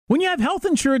When you have health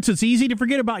insurance, it's easy to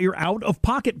forget about your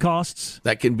out-of-pocket costs.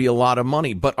 That can be a lot of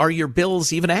money, but are your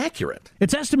bills even accurate?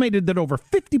 It's estimated that over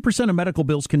 50% of medical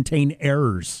bills contain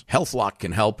errors. HealthLock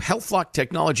can help. HealthLock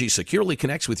technology securely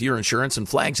connects with your insurance and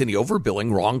flags any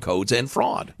overbilling, wrong codes, and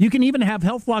fraud. You can even have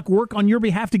HealthLock work on your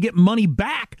behalf to get money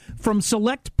back from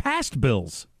select past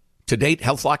bills. To date,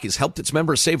 HealthLock has helped its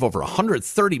members save over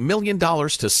 $130 million.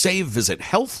 To save, visit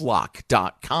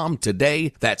healthlock.com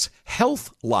today. That's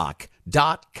healthlock.com.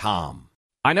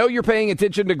 I know you're paying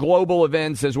attention to global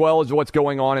events as well as what's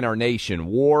going on in our nation.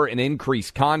 War and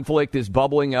increased conflict is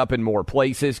bubbling up in more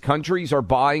places. Countries are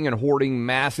buying and hoarding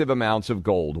massive amounts of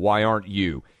gold. Why aren't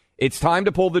you? It's time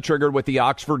to pull the trigger with the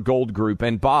Oxford Gold Group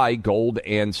and buy gold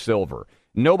and silver.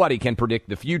 Nobody can predict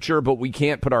the future, but we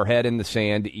can't put our head in the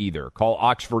sand either. Call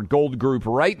Oxford Gold Group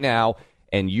right now,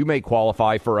 and you may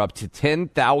qualify for up to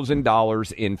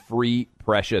 $10,000 in free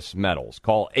precious metals.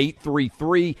 Call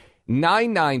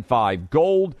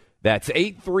 833-995-GOLD. That's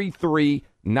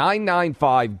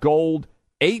 833-995-GOLD,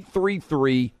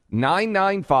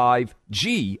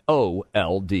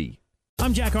 833-995-GOLD.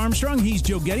 I'm Jack Armstrong. He's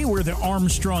Joe Getty. We're the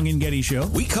Armstrong and Getty Show.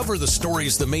 We cover the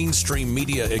stories the mainstream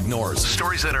media ignores.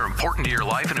 Stories that are important to your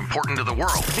life and important to the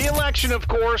world. The election, of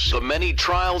course. The many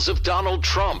trials of Donald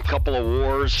Trump. Couple of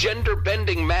wars.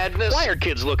 Gender-bending madness. Why are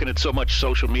kids looking at so much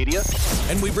social media?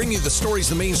 And we bring you the stories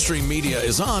the mainstream media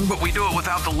is on, but we do it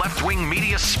without the left-wing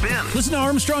media spin. Listen to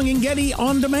Armstrong and Getty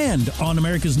on demand on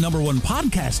America's #1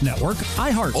 podcast network,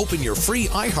 iHeart. Open your free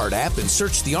iHeart app and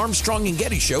search The Armstrong and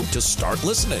Getty Show to start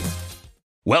listening.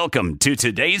 Welcome to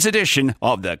today's edition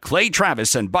of the Clay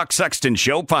Travis and Buck Sexton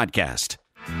Show podcast.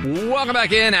 Welcome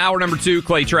back in. Hour number 2,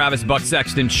 Clay Travis, Buck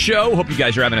Sexton Show. Hope you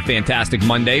guys are having a fantastic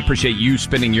Monday. Appreciate you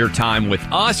spending your time with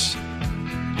us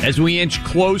as we inch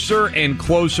closer and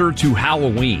closer to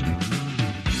Halloween,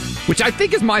 which I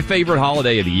think is my favorite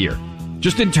holiday of the year.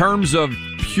 Just in terms of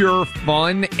pure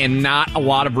fun and not a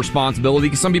lot of responsibility.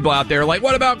 Because some people out there are like,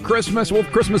 what about Christmas? Well,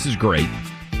 Christmas is great.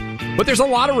 But there's a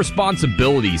lot of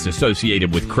responsibilities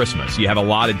associated with Christmas. You have a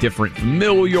lot of different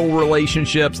familial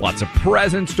relationships, lots of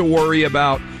presents to worry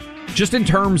about, just in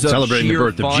terms of celebrating the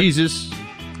birth fun. of Jesus.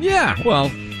 Yeah, well,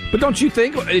 but don't you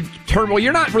think, well,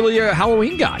 you're not really a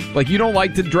Halloween guy. Like, you don't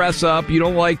like to dress up. You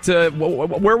don't like to,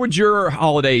 where would your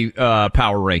holiday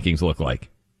power rankings look like?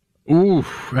 Ooh,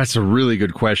 that's a really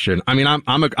good question. I mean,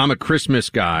 I'm a Christmas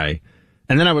guy.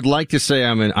 And then I would like to say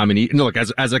look,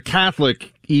 as a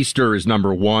Catholic, Easter is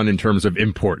number 1 in terms of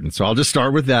importance. So I'll just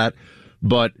start with that.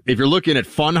 But if you're looking at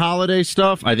fun holiday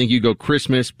stuff, I think you go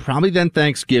Christmas, probably then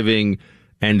Thanksgiving,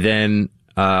 and then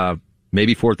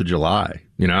maybe 4th of July.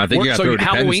 You know, I think you got to throw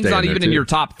Halloween's not even in your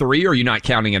top 3, or are you not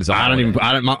counting it as a holiday?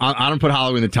 I don't put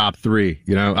Halloween in the top 3.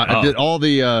 You know, I did all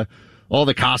the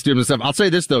costumes and stuff. I'll say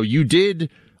this though,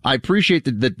 I appreciate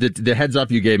the heads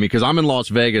up you gave me, because I'm in Las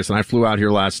Vegas and I flew out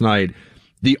here last night.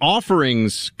 The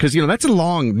offerings, because, you know, that's a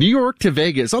long, New York to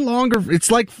Vegas,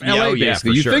 it's like LA,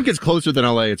 basically. You think it's closer than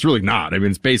LA. It's really not. I mean,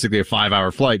 it's basically a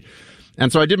 5-hour flight.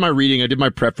 And so I did my reading. I did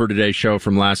my prep for today's show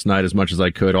from last night as much as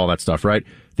I could, all that stuff, right?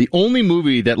 The only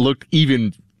movie that looked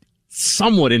even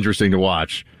somewhat interesting to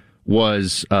watch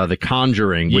was The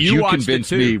Conjuring, which you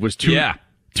convinced me was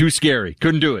too scary.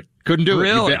 Couldn't do it.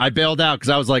 Really? I bailed out because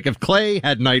I was like, if Clay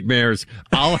had nightmares,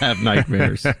 I'll have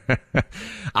nightmares.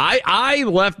 I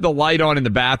left the light on in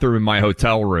the bathroom in my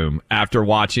hotel room after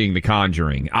watching The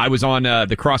Conjuring. I was on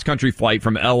the cross-country flight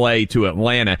from L.A. to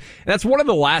Atlanta. And that's one of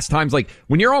the last times, like,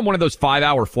 when you're on one of those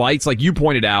 5-hour flights, like you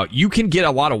pointed out, you can get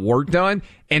a lot of work done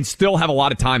and still have a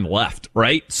lot of time left,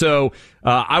 right? So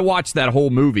I watched that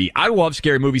whole movie. I love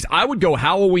scary movies. I would go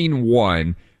Halloween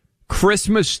 1,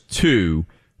 Christmas 2,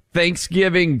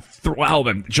 Thanksgiving,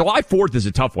 July 4th is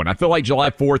a tough one. I feel like July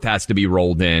 4th has to be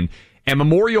rolled in. And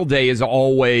Memorial Day is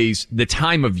always the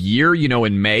time of year, you know,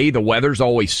 in May, the weather's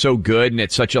always so good and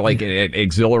it's such a, like, an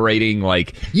exhilarating,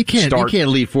 like, you can't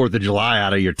leave 4th of July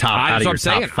out of your top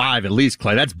 5 at least,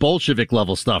 Clay. That's Bolshevik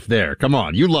level stuff there. Come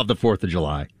on. You love the 4th of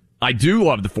July. I do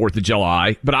love the 4th of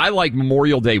July, but I like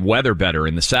Memorial Day weather better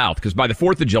in the South, because by the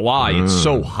 4th of July, it's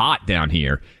so hot down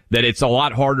here that it's a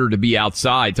lot harder to be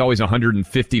outside. It's always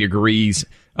 150 degrees.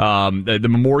 The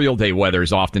Memorial Day weather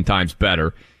is oftentimes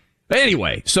better. But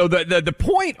anyway, so the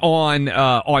point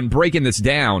on breaking this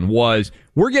down was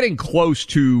we're getting close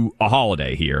to a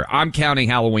holiday here. I'm counting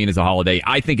Halloween as a holiday.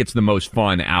 I think it's the most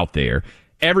fun out there.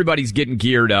 Everybody's getting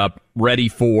geared up, ready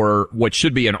for what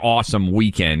should be an awesome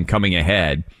weekend coming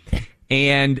ahead.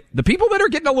 And the people that are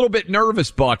getting a little bit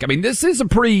nervous, Buck, I mean, this is a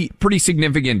pretty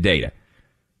significant data.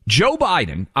 Joe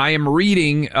Biden, I am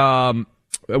reading,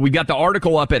 we got the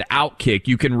article up at Outkick.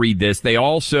 You can read this. They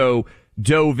also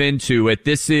dove into it.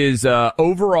 This is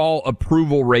overall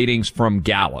approval ratings from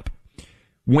Gallup.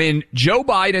 When Joe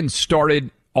Biden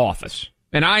started office,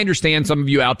 and I understand some of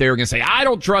you out there are going to say, I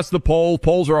don't trust the poll.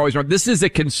 Polls are always wrong. This is a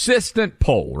consistent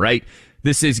poll, right?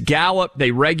 This is Gallup.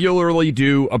 They regularly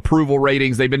do approval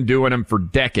ratings. They've been doing them for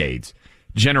decades,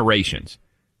 generations.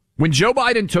 When Joe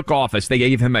Biden took office, they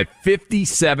gave him a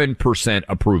 57%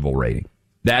 approval rating.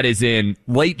 That is in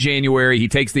late January. He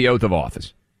takes the oath of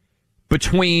office.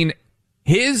 Between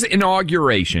his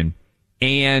inauguration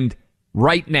and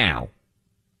right now,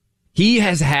 he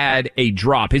has had a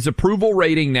drop. His approval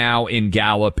rating now in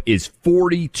Gallup is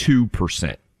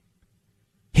 42%.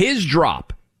 His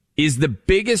drop is the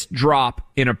biggest drop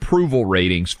in approval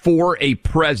ratings for a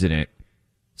president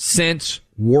since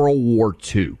World War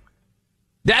II.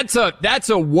 That's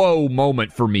a whoa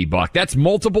moment for me, Buck. That's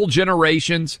multiple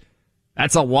generations.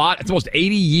 That's a lot. It's almost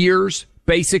 80 years,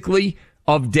 basically,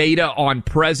 of data on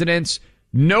presidents.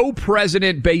 No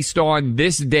president based on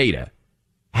this data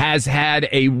has had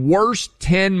a worse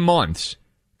 10 months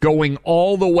going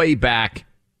all the way back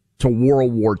to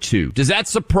World War II. Does that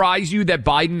surprise you that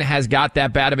Biden has got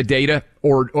that bad of a data?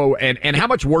 And how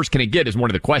much worse can it get is one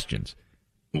of the questions.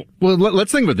 Well,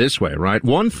 let's think of it this way, right?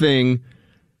 One thing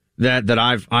that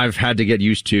I've had to get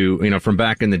used to, from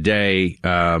back in the day,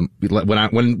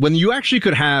 when you actually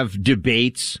could have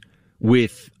debates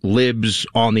with libs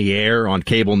on the air on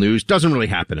cable news, doesn't really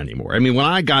happen anymore. I mean, when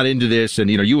I got into this, and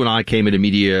you and I came into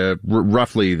media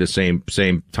roughly the same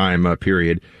time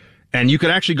period, and you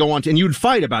could actually go on and you'd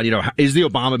fight about, is the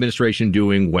Obama administration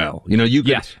doing well?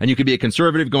 Yes. And you could be a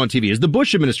conservative, go on TV. Is the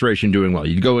Bush administration doing well?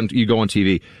 You go on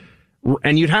TV,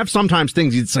 and you'd have sometimes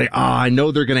things you'd say, I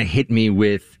know they're going to hit me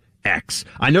with X.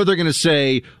 I know they're going to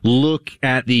say, look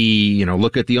at the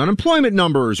unemployment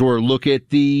numbers, or look at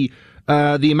the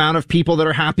amount of people that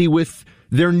are happy with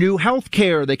their new health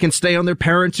care. They can stay on their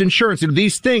parents' insurance.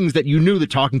 These things that you knew, the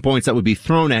talking points that would be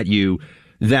thrown at you,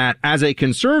 that as a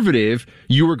conservative,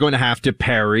 you were going to have to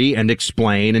parry and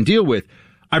explain and deal with.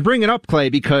 I bring it up, Clay,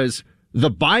 because the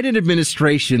Biden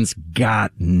administration's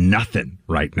got nothing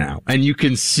right now. And you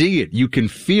can see it. You can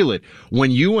feel it when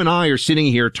you and I are sitting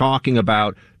here talking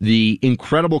about the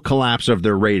incredible collapse of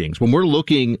their ratings. When we're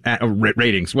looking at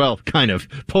ratings, well, kind of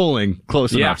polling,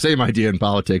 close enough, same idea in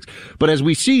politics. But as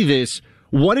we see this,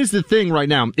 what is the thing right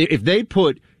now? If they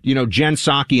put, Jen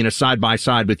Psaki in a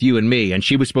side-by-side with you and me, and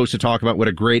she was supposed to talk about what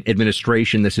a great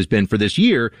administration this has been for this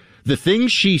year, the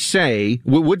things she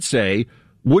would say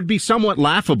would be somewhat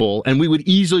laughable, and we would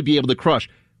easily be able to crush,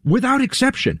 without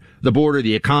exception, the border,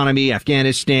 the economy,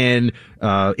 Afghanistan,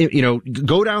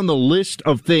 go down the list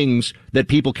of things that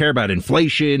people care about,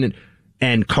 inflation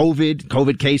and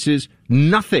COVID cases,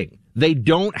 nothing. They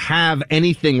don't have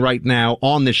anything right now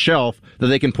on the shelf that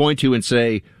they can point to and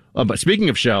say, but speaking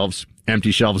of shelves,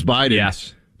 empty shelves, Biden.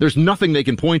 Yes. There's nothing they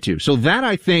can point to. So that,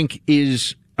 I think,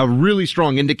 is a really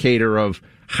strong indicator of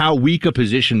how weak a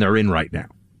position they're in right now.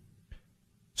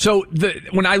 So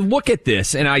when I look at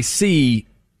this and I see,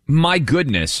 my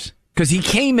goodness, because he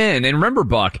came in, and remember,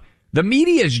 Buck, the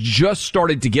media has just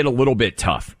started to get a little bit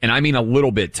tough, and I mean a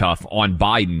little bit tough on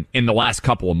Biden in the last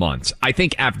couple of months. I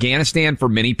think Afghanistan, for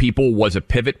many people, was a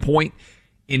pivot point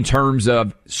in terms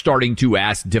of starting to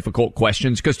ask difficult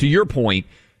questions. Because to your point,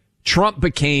 Trump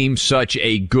became such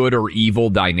a good or evil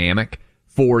dynamic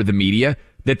for the media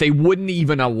that they wouldn't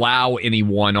even allow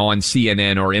anyone on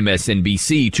CNN or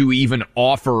MSNBC to even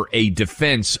offer a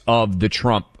defense of the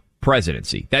Trump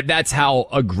presidency. That's how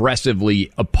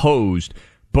aggressively opposed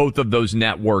both of those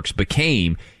networks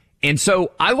became. And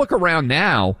so I look around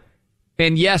now,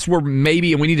 and yes, and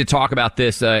we need to talk about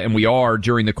this, and we are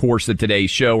during the course of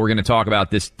today's show. We're going to talk about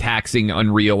this taxing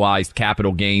unrealized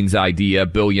capital gains idea,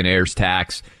 billionaires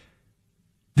tax.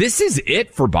 This is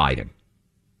it for Biden.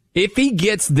 If he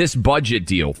gets this budget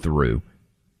deal through,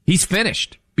 he's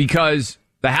finished, because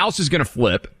the House is going to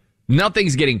flip.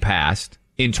 Nothing's getting passed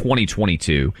in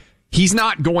 2022. He's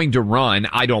not going to run,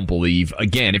 I don't believe.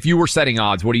 Again, if you were setting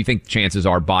odds, what do you think the chances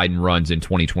are Biden runs in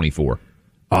 2024?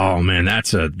 Oh, man,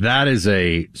 that is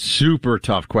a super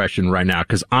tough question right now,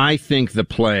 because I think the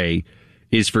play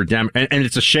is for and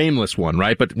it's a shameless one,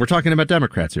 right? But we're talking about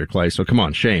Democrats here, Clay, so come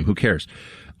on, shame, who cares?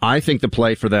 I think the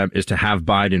play for them is to have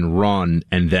Biden run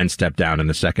and then step down in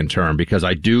the second term, because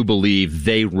I do believe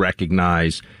they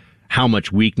recognize how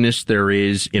much weakness there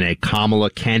is in a Kamala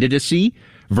candidacy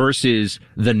versus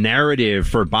the narrative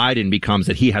for Biden becomes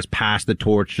that he has passed the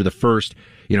torch to the first,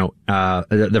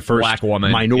 the first black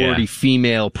woman, minority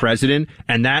female president.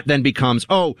 And that then becomes,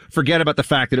 forget about the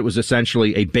fact that it was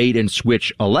essentially a bait and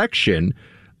switch election.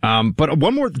 But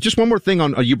one more thing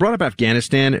on, you brought up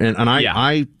Afghanistan, and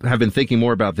I have been thinking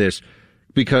more about this.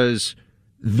 because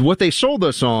what they sold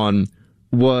us on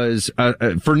was,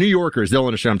 for New Yorkers, they'll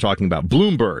understand what I'm talking about.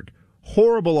 Bloomberg,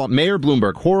 Mayor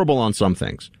Bloomberg, horrible on some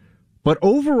things, but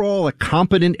overall a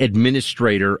competent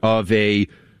administrator of a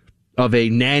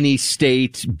nanny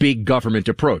state, big government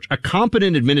approach, a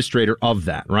competent administrator of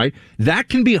that, right? That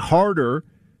can be harder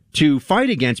to fight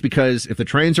against because if the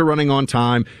trains are running on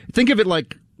time, think of it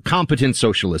like competent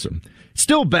socialism.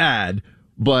 Still bad,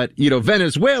 but,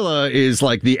 Venezuela is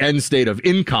like the end state of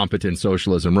incompetent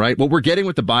socialism, right? What we're getting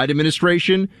with the Biden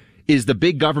administration is the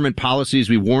big government policies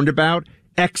we warned about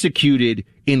executed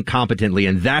incompetently.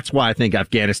 And that's why I think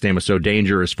Afghanistan was so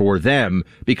dangerous for them,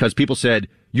 because people said,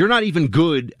 you're not even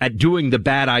good at doing the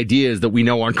bad ideas that we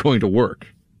know aren't going to work.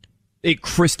 It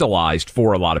crystallized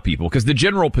for a lot of people because the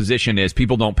general position is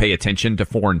people don't pay attention to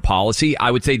foreign policy. I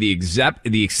would say the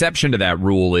exception to that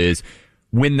rule is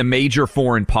when the major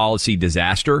foreign policy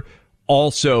disaster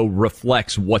also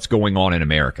reflects what's going on in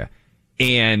America.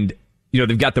 And,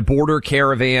 they've got the border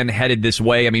caravan headed this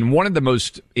way. I mean, one of the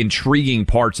most intriguing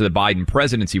parts of the Biden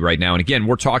presidency right now, and again,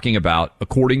 we're talking about,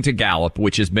 according to Gallup,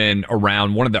 which has been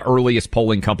around one of the earliest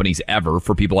polling companies ever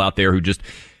for people out there who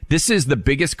this is the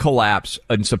biggest collapse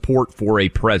in support for a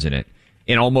president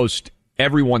in almost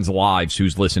everyone's lives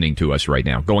who's listening to us right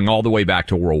now, going all the way back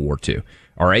to World War II.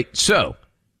 All right. So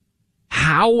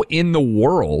how in the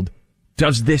world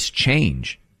does this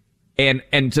change?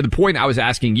 And to the point I was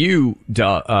asking you,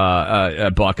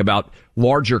 Buck, about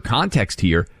larger context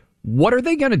here, what are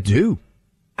they going to do?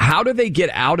 How do they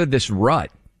get out of this rut?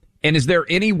 And is there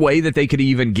any way that they could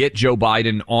even get Joe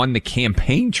Biden on the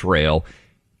campaign trail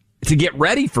to get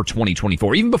ready for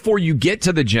 2024? Even before you get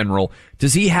to the general,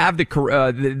 does he have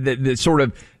the sort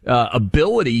of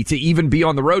ability to even be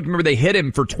on the road? Remember, they hit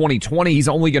him for 2020. He's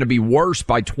only going to be worse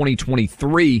by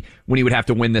 2023 when he would have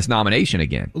to win this nomination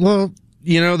again. Well,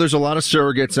 there's a lot of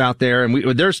surrogates out there,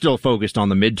 and they're still focused on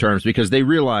the midterms because they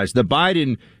realize the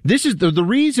Biden, this is the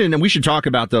reason, and we should talk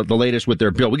about the latest with their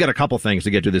bill. We got a couple things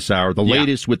to get to this hour. The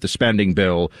latest with the spending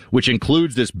bill, which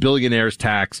includes this billionaire's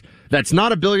tax. That's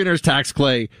not a billionaire's tax,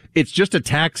 Clay. It's just a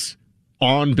tax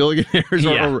on billionaires,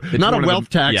 or not a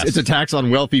wealth tax. Yes. It's a tax on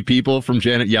wealthy people from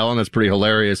Janet Yellen. That's pretty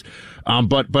hilarious.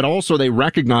 But also they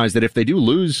recognize that if they do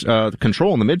lose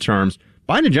control in the midterms,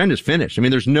 Biden agenda's finished. I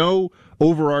mean, there's no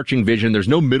overarching vision. There's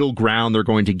no middle ground they're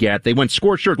going to get. They went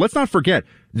scorched earth. Let's not forget,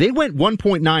 they went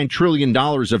 $1.9 trillion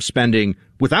of spending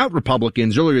without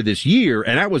Republicans earlier this year,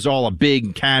 and that was all a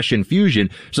big cash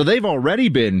infusion. So they've already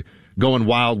been going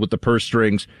wild with the purse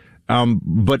strings.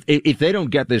 But if they don't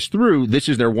get this through, this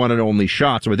is their one and only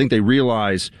shot. So I think they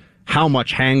realize how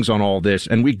much hangs on all this,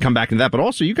 and we can come back to that. But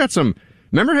also, you got some,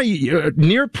 remember how you,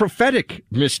 near prophetic,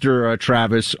 Mr.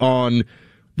 Travis, on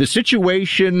the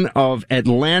situation of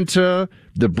Atlanta,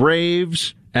 the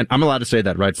Braves, and I'm allowed to say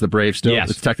that, right? It's the Braves still. Yes.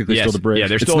 It's technically still the Braves. Yeah,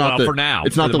 they're still out for now.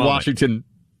 It's not the Washington,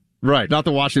 right? Not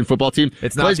the Washington football team.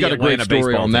 It's not. Clay's got a great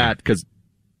story on that because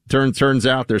turns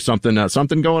out there's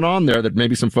something going on there that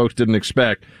maybe some folks didn't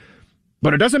expect.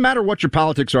 But it doesn't matter what your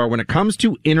politics are. When it comes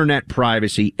to internet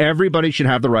privacy, everybody should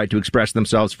have the right to express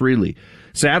themselves freely.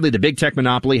 Sadly, the big tech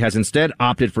monopoly has instead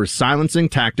opted for silencing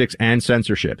tactics and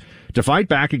censorship. To fight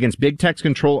back against big tech's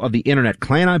control of the internet,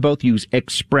 Clay and I both use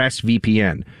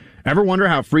ExpressVPN. Ever wonder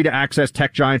how free-to-access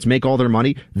tech giants make all their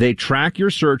money? They track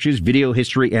your searches, video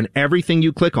history, and everything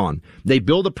you click on. They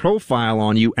build a profile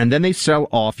on you, and then they sell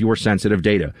off your sensitive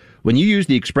data. When you use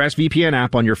the ExpressVPN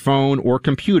app on your phone or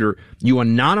computer, you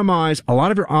anonymize a lot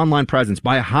of your online presence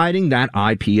by hiding that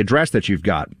IP address that you've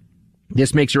got.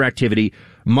 This makes your activity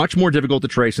much more difficult to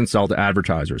trace and sell to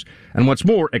advertisers. And what's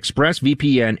more,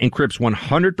 ExpressVPN encrypts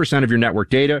 100% of your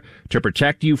network data to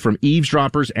protect you from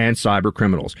eavesdroppers and cyber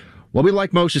criminals. What we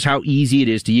like most is how easy it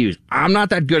is to use. I'm not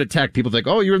that good at tech. People think,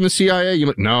 oh, you're in the CIA. You're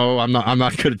like, no, I'm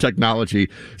not good at technology.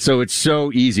 So it's so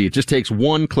easy. It just takes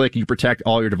one click. You protect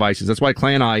all your devices. That's why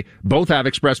Clay and I both have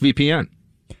ExpressVPN.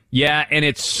 Yeah, and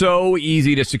it's so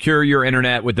easy to secure your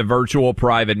internet with the virtual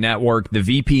private network, the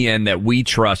VPN that we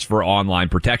trust for online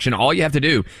protection. All you have to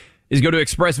do is go to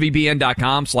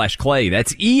expressvpn.com/Clay.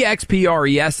 That's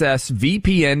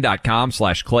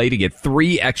EXPRESSVPN.com/Clay to get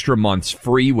 3 extra months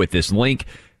free with this link.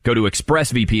 Go to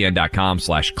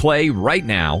expressvpn.com/Clay right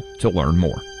now to learn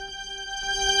more.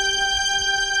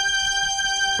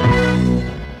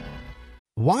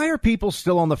 Why are people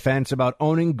still on the fence about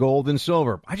owning gold and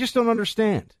silver? I just don't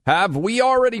understand. Have we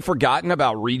already forgotten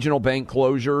about regional bank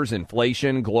closures,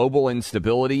 inflation, global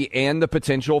instability, and the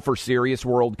potential for serious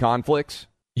world conflicts?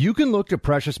 You can look to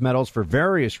precious metals for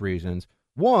various reasons.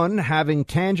 1, having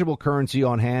tangible currency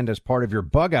on hand as part of your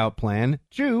bug-out plan.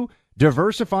 2,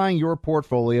 diversifying your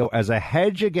portfolio as a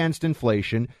hedge against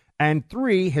inflation. And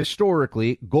 3,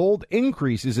 historically, gold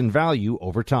increases in value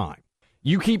over time.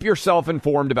 You keep yourself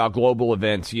informed about global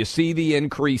events. You see the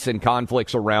increase in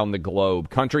conflicts around the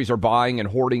globe. Countries are buying and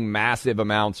hoarding massive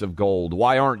amounts of gold.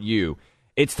 Why aren't you?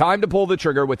 It's time to pull the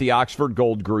trigger with the Oxford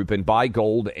Gold Group and buy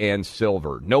gold and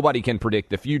silver. Nobody can predict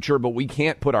the future, but we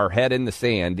can't put our head in the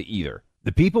sand either.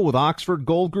 The people with Oxford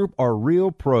Gold Group are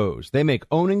real pros. They make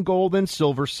owning gold and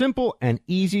silver simple and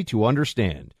easy to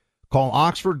understand. Call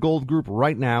Oxford Gold Group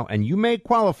right now, and you may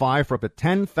qualify for up to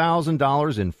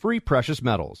 $10,000 in free precious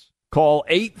metals. Call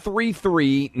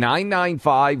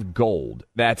 833-995-GOLD.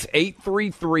 That's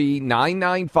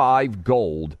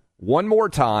 833-995-GOLD. One more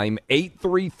time,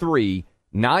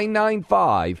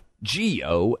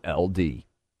 833-995-GOLD.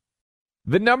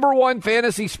 The number one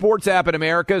fantasy sports app in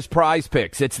America is Prize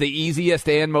Picks. It's the easiest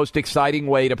and most exciting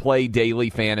way to play daily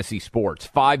fantasy sports.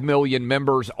 5 million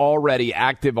members already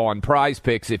active on Prize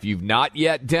Picks. If you've not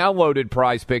yet downloaded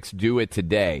Prize Picks, do it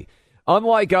today.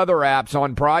 Unlike other apps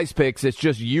on Prize Picks, it's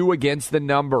just you against the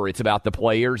number. It's about the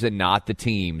players and not the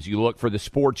teams. You look for the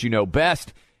sports you know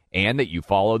best and that you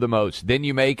follow the most. Then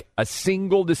you make a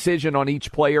single decision on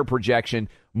each player projection,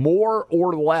 more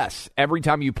or less. Every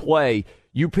time you play,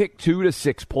 you pick 2 to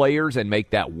 6 players and make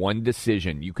that one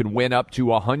decision. You can win up to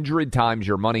 100 times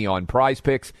your money on Prize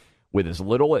Picks with as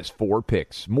little as 4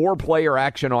 picks. More player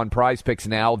action on Prize Picks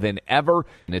now than ever,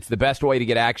 and it's the best way to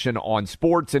get action on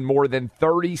sports in more than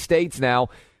 30 states now.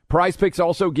 Prize Picks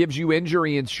also gives you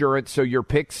injury insurance, so your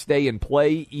picks stay in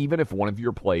play even if one of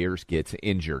your players gets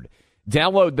injured.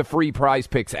 Download the free Prize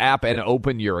Picks app and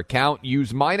open your account.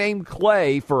 Use my name,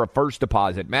 Clay, for a first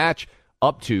deposit match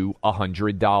up to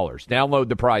 $100. Download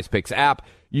the Prize Picks app.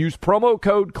 Use promo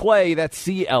code CLAY, that's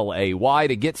CLAY,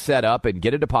 to get set up and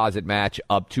get a deposit match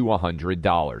up to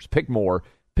 $100. Pick more,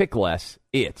 pick less.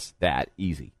 It's that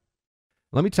easy.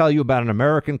 Let me tell you about an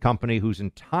American company whose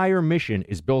entire mission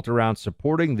is built around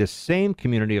supporting this same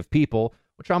community of people,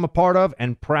 which I'm a part of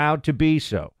and proud to be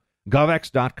so.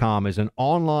 GovX.com is an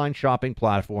online shopping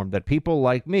platform that people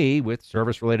like me with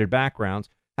service-related backgrounds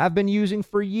have been using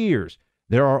for years.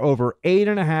 There are over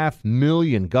 8.5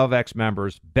 million GovX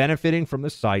members benefiting from the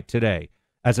site today.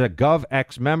 As a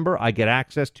GovX member, I get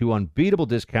access to unbeatable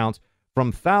discounts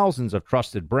from thousands of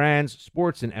trusted brands,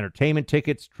 sports and entertainment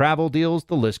tickets, travel deals,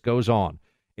 the list goes on.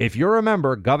 If you're a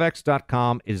member,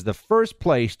 GovX.com is the first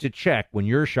place to check when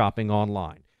you're shopping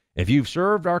online. If you've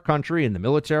served our country in the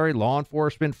military, law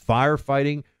enforcement,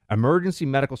 firefighting, emergency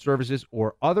medical services,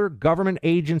 or other government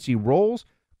agency roles,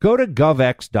 go to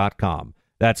GovX.com.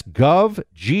 That's GovX.com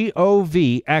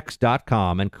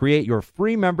and create your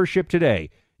free membership today.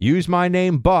 Use my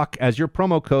name, Buck, as your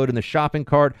promo code in the shopping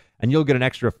cart, and you'll get an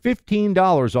extra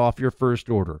 $15 off your first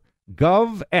order.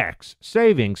 GovX,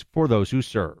 savings for those who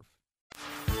serve.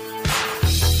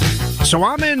 So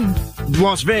I'm in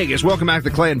Las Vegas. Welcome back to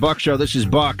the Clay and Buck Show. This is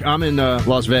Buck. I'm in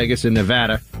Las Vegas in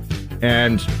Nevada,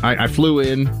 and I flew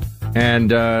in, and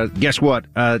guess what?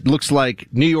 Looks like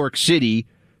New York City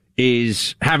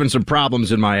is having some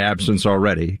problems in my absence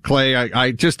already. Clay,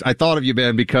 I thought of you,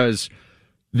 man, because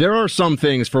there are some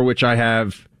things for which I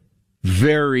have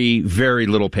very, very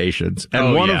little patience.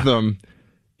 And one of them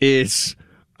is,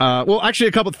 actually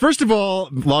a couple. First of all,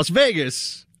 Las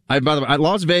Vegas. By the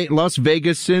way, Las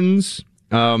Vegasans,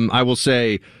 I will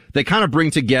say, they kind of bring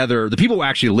together the people who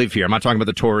actually live here. I'm not talking about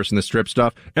the tourists and the strip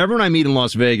stuff. Everyone I meet in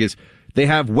Las Vegas, they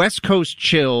have West Coast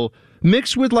chill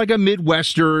mixed with like a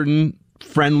Midwestern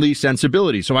friendly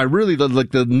sensibility. So I really,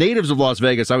 like the natives of Las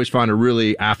Vegas, I always find are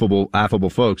really affable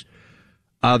folks.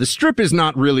 The strip is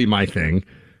not really my thing.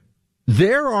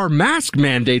 There are mask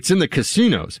mandates in the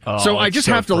casinos. So I just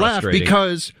have to laugh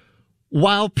because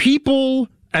while people,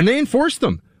 and they enforce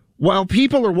them, while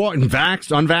people are walking, vaxxed,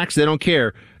 unvaxxed, they don't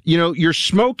care. You know, you're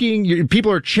smoking,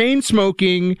 people are chain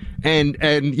smoking and,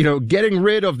 you know, getting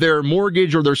rid of their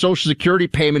mortgage or their social security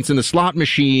payments in the slot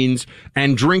machines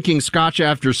and drinking scotch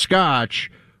after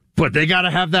scotch, but they gotta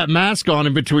have that mask on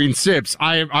in between sips.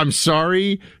 I'm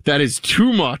sorry. That is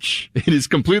too much. It is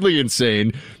completely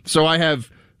insane. So I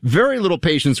have very little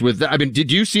patience with that. I mean,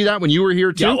 did you see that when you were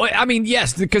here too? Yeah, I mean,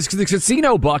 yes, because the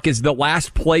casino, Buck, is the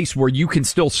last place where you can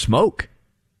still smoke.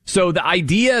 So the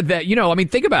idea that, you know, I mean,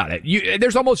 think about it.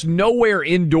 There's almost nowhere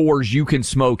indoors you can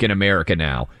smoke in America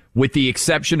now, with the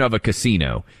exception of a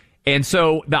casino. And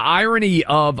so the irony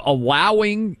of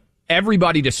allowing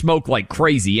everybody to smoke like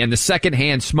crazy and the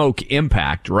secondhand smoke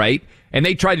impact, right? And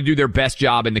they try to do their best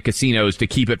job in the casinos to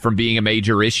keep it from being a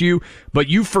major issue. But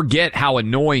you forget how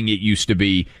annoying it used to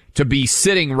be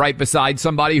sitting right beside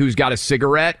somebody who's got a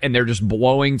cigarette and they're just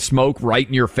blowing smoke right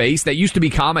in your face. That used to be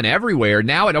common everywhere.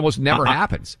 Now it almost never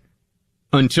happens.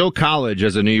 until college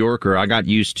as a New Yorker, I got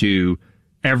used to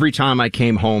every time I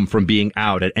came home from being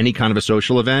out at any kind of a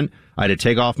social event, I had to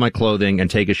take off my clothing and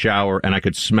take a shower, and I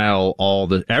could smell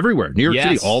everywhere. New York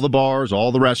City, all the bars,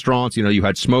 all the restaurants, you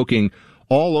had smoking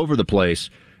all over the place.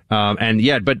 But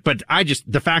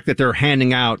the fact that they're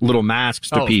handing out little masks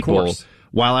to people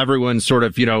while everyone's sort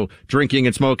of, drinking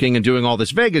and smoking and doing all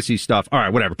this Vegas-y stuff. All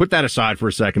right, whatever. Put that aside for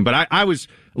a second. But I was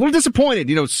a little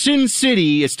disappointed. Sin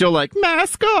City is still like,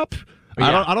 mask up.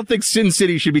 Yeah. I don't think Sin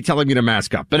City should be telling me to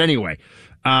mask up. But anyway,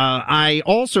 I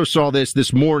also saw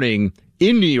this morning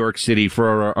in New York City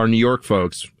for our New York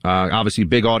folks. Obviously,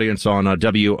 big audience on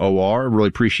WOR. Really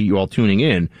appreciate you all tuning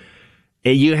in.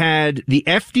 You had the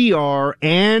FDR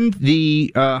and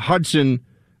the Hudson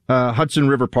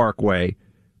River Parkway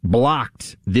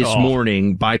blocked this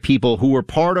morning by people who were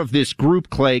part of this group,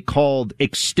 Clay, called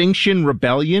Extinction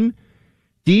Rebellion.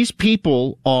 These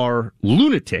people are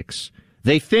lunatics.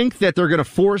 They think that they're going to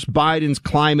force Biden's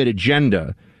climate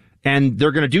agenda, and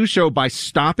they're going to do so by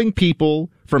stopping people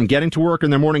from getting to work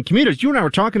in their morning commutes. You and I were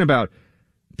talking about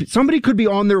somebody could be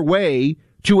on their way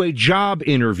to a job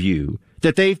interview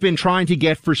that they've been trying to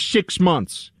get for 6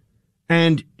 months.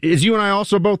 And as you and I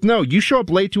also both know, you show up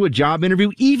late to a job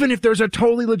interview, even if there's a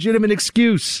totally legitimate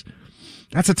excuse.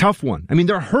 That's a tough one. I mean,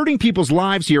 they're hurting people's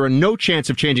lives here and no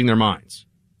chance of changing their minds.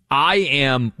 I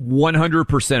am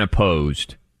 100%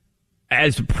 opposed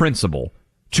as a principle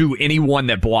to anyone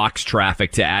that blocks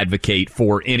traffic to advocate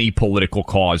for any political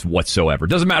cause whatsoever.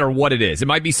 Doesn't matter what it is. It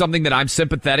might be something that I'm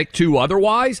sympathetic to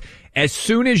otherwise. As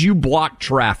soon as you block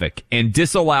traffic and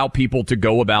disallow people to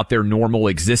go about their normal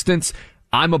existence,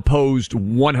 I'm opposed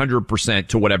 100%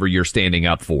 to whatever you're standing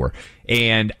up for.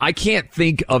 And I can't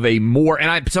think of a more,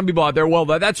 some people out there, well,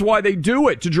 that's why they do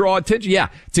it, to draw attention. Yeah,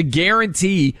 to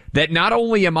guarantee that not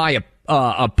only am I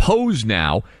opposed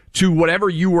now to whatever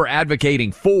you were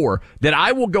advocating for, that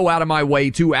I will go out of my way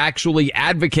to actually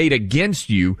advocate against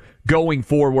you going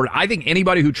forward. I think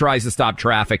anybody who tries to stop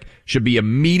traffic should be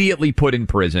immediately put in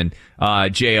prison,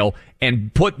 jail,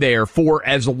 and put there for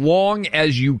as long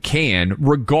as you can,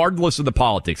 regardless of the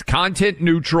politics. Content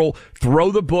neutral,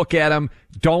 throw the book at them.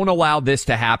 Don't allow this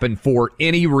to happen for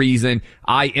any reason.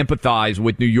 I empathize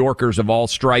with New Yorkers of all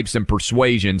stripes and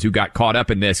persuasions who got caught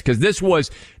up in this, because this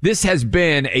has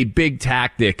been a big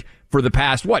tactic for the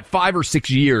past, 5 or 6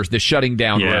 years, the shutting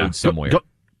down roads somewhere.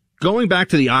 Going back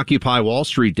to the Occupy Wall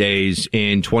Street days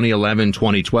in 2011,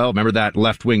 2012, remember that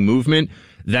left-wing movement?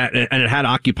 And it had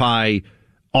Occupy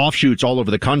offshoots all over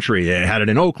the country. It had it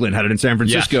in Oakland, had it in San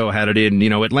Francisco, had it in,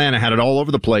 Atlanta, had it all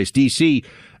over the place, D.C.,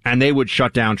 and they would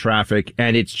shut down traffic.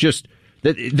 And it's just,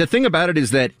 the thing about it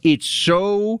is that it's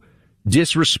so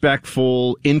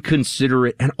disrespectful,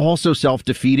 inconsiderate, and also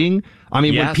self-defeating. I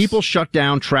mean, when people shut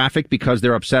down traffic because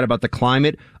they're upset about the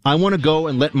climate, I want to go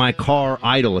and let my car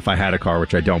idle if I had a car,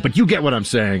 which I don't. But you get what I'm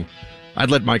saying. I'd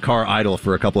let my car idle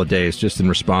for a couple of days just in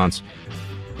response.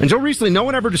 Until recently, no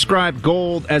one ever described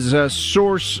gold as a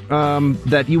source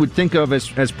that you would think of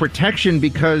as protection,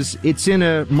 because it's in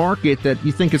a market that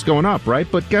you think is going up, right?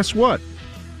 But guess what?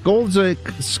 Gold's a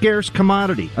scarce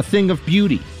commodity, a thing of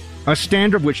beauty, a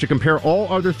standard of which to compare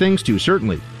all other things to,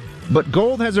 certainly. But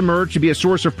gold has emerged to be a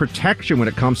source of protection when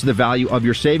it comes to the value of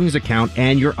your savings account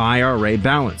and your IRA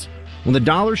balance. When the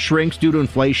dollar shrinks due to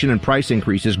inflation and price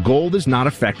increases, gold is not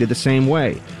affected the same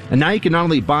way. And now you can not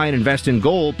only buy and invest in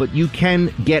gold, but you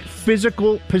can get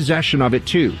physical possession of it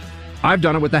too. I've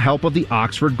done it with the help of the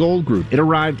Oxford Gold Group. It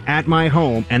arrived at my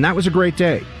home, and that was a great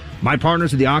day. My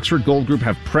partners at the Oxford Gold Group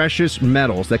have precious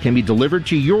metals that can be delivered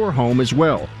to your home as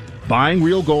well. Buying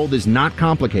real gold is not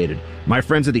complicated. My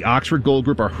friends at the Oxford Gold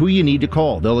Group are who you need to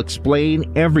call. They'll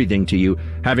explain everything to you,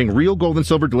 having real gold and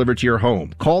silver delivered to your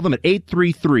home. Call them at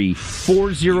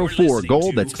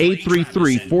 833-404-GOLD. That's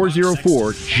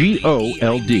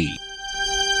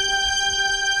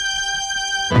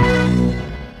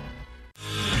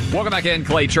 833-404-GOLD. Welcome back in,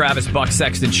 Clay Travis, Buck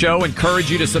Sexton Show.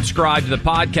 Encourage you to subscribe to the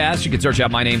podcast. You can search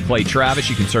out my name, Clay Travis.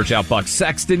 You can search out Buck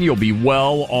Sexton. You'll be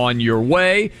well on your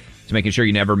way to making sure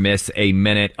you never miss a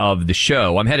minute of the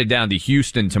show. I'm headed down to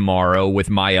Houston tomorrow with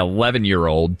my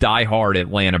 11-year-old diehard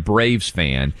Atlanta Braves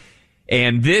fan.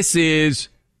 And this is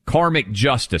karmic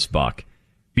justice, Buck,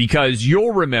 because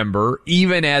you'll remember,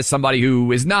 even as somebody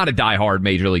who is not a diehard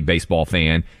Major League Baseball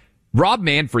fan, Rob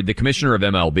Manfred, the commissioner of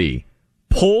MLB,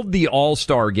 pulled the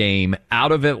All-Star game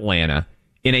out of Atlanta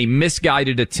in a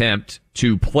misguided attempt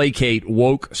to placate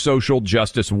woke social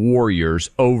justice warriors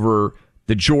over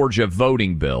the Georgia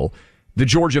voting bill. The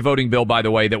Georgia voting bill, by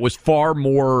the way, that was far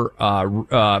more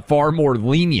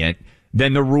lenient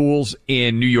than the rules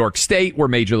in New York State, where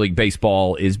Major League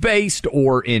Baseball is based,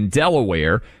 or in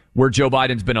Delaware, where Joe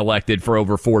Biden's been elected for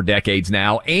over 4 decades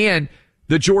now, and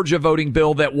the Georgia voting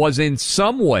bill that was in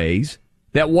some ways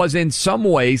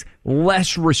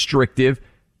less restrictive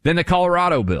than the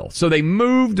Colorado bill. So they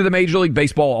moved the Major League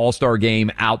Baseball All-Star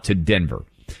Game out to Denver.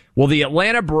 Well, the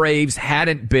Atlanta Braves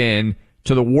hadn't been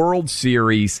to the World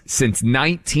Series since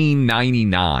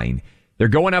 1999. They're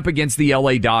going up against the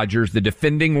LA Dodgers, the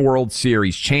defending World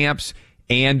Series champs,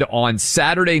 and on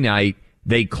Saturday night,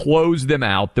 they closed them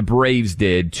out, the Braves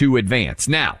did, to advance.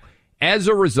 Now, as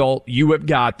a result, you have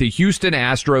got the Houston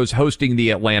Astros hosting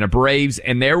the Atlanta Braves,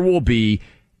 and there will be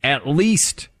at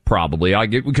least, probably,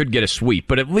 we could get a sweep,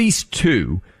 but at least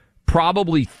 2,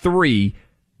 probably 3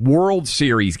 World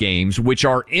Series games, which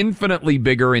are infinitely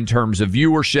bigger in terms of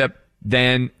viewership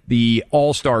than the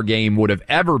All-Star Game would have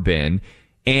ever been.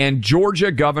 And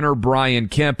Georgia Governor Brian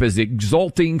Kemp is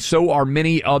exulting. So are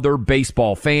many other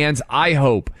baseball fans. I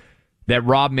hope that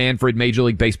Rob Manfred, Major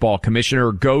League Baseball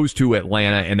commissioner, goes to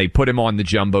Atlanta and they put him on the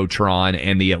Jumbotron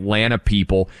and the Atlanta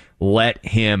people let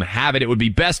him have it. It would be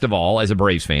best of all, as a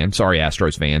Braves fan, sorry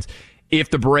Astros fans, if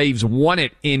the Braves won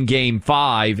it in Game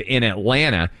 5 in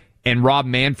Atlanta and Rob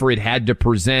Manfred had to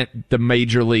present the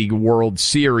Major League World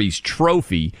Series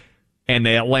trophy and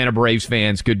the Atlanta Braves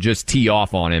fans could just tee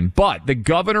off on him. But the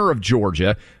governor of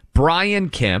Georgia, Brian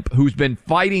Kemp, who's been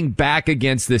fighting back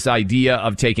against this idea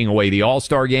of taking away the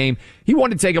All-Star Game, he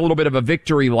wanted to take a little bit of a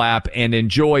victory lap and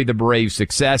enjoy the Braves'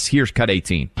 success. Here's Cut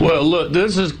 18. Well, look,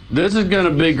 this is going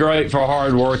to be great for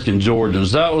hard-working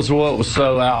Georgians. That was what was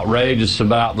so outrageous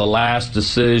about the last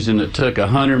decision. It took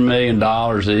 $100 million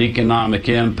of economic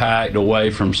impact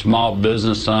away from small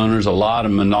business owners, a lot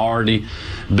of minority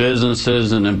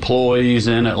businesses and employees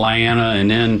in Atlanta and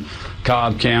in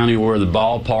Cobb County where the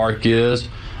ballpark is.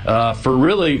 For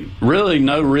really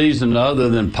no reason other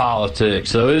than politics.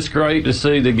 So it's great to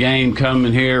see the game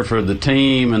coming here for the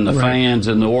team and the fans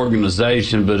and the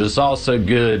organization, but it's also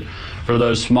good for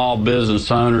those small business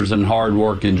owners and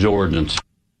hardworking Georgians.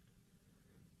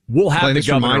 We'll have the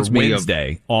governor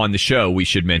Wednesday on the show, we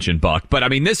should mention, Buck. But, I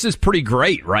mean, this is pretty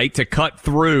great, right, to cut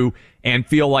through and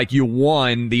feel like you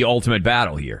won the ultimate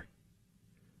battle here.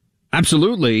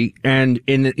 Absolutely. And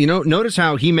notice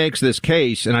how he makes this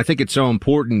case, and I think it's so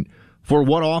important for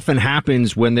what often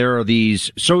happens when there are these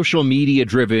social media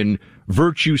driven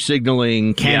virtue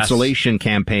signaling cancellation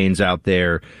campaigns out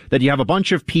there, that you have a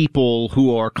bunch of people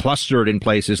who are clustered in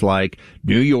places like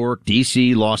New York,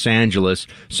 DC, Los Angeles,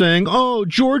 saying, oh,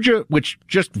 Georgia, which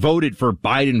just voted for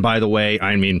Biden, by the way.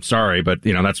 I mean, sorry, but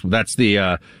that's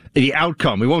the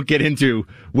outcome. We won't get into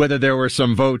whether there were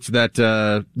some votes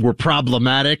that were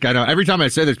problematic. I know every time I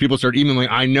say this, people start emailing.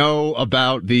 I know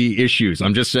about the issues.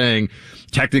 I'm just saying,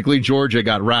 technically, Georgia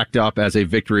got racked up as a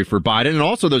victory for Biden, and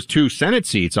also those 2 Senate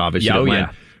seats, obviously,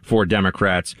 went for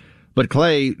Democrats. But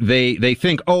Clay, they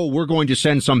think, oh, we're going to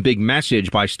send some big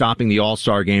message by stopping the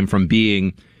All-Star Game from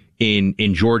being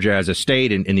in Georgia as a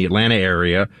state in the Atlanta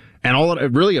area, and all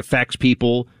it really affects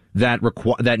people that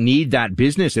need that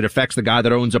business. It affects the guy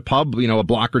that owns a pub, a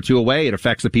block or 2 away. It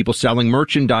affects the people selling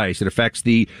merchandise. It affects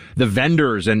the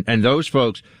vendors and those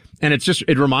folks. And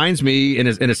it reminds me in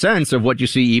a sense of what you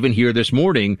see even here this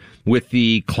morning with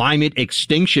the climate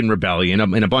extinction rebellion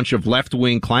and a bunch of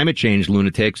left-wing climate change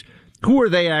lunatics. Who are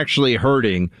they actually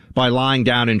hurting by lying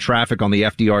down in traffic on the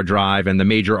FDR Drive and the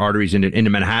major arteries into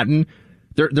Manhattan?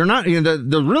 They're not,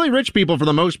 the really rich people for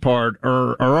the most part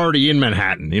are already in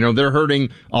Manhattan. They're hurting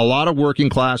a lot of working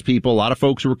class people, a lot of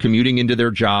folks who are commuting into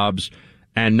their jobs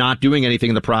and not doing anything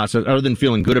in the process other than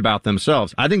feeling good about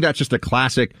themselves. I think that's just a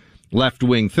classic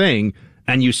left-wing thing.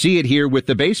 And you see it here with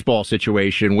the baseball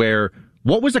situation where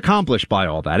what was accomplished by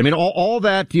all that? I mean, all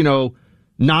that,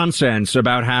 nonsense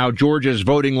about how Georgia's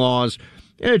voting laws,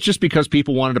 it's just because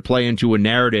people wanted to play into a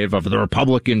narrative of the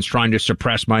Republicans trying to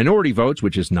suppress minority votes,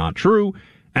 which is not true.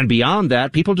 And beyond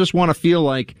that, people just want to feel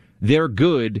like they're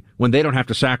good when they don't have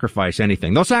to sacrifice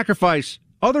anything. They'll sacrifice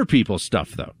other people's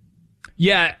stuff, though.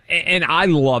 Yeah, and I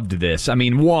loved this. I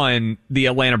mean, one, the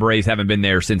Atlanta Braves haven't been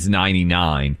there since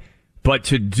 99. But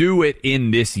to do it in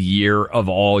this year of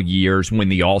all years when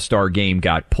the All-Star Game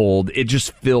got pulled, it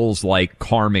just feels like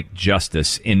karmic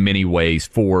justice in many ways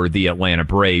for the Atlanta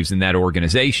Braves and that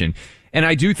organization. And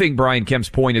I do think Brian Kemp's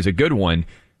point is a good one.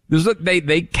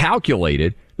 They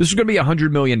calculated this is going to be a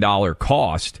 $100 million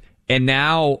cost, and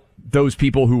now those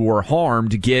people who were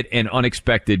harmed get an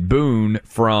unexpected boon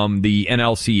from the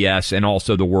NLCS and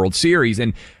also the World Series.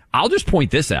 And I'll just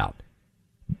point this out.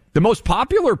 The most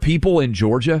popular people in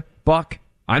Georgia, Buck,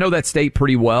 I know that state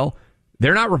pretty well.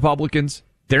 They're not Republicans.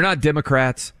 They're not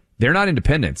Democrats. They're not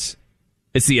independents.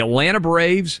 It's the Atlanta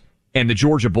Braves and the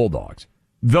Georgia Bulldogs.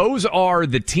 Those are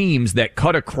the teams that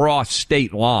cut across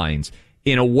state lines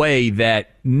in a way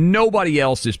that nobody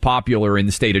else is popular in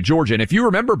the state of Georgia. And if you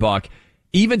remember, Buck,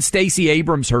 even Stacey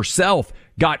Abrams herself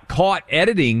got caught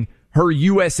editing her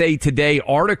USA Today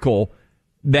article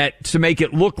that to make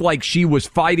it look like she was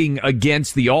fighting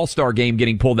against the All-Star game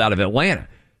getting pulled out of Atlanta.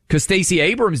 Because Stacey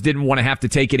Abrams didn't want to have to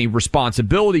take any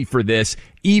responsibility for this,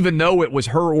 even though it was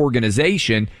her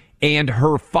organization and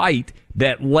her fight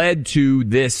that led to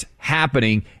this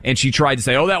happening. And she tried to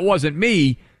say, oh, that wasn't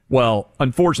me. Well,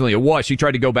 unfortunately, it was. She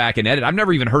tried to go back and edit. I've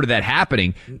never even heard of that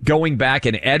happening, going back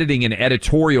and editing an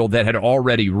editorial that had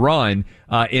already run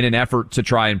in an effort to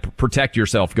try and protect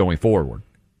yourself going forward.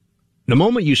 The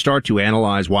moment you start to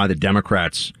analyze why the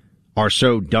Democrats are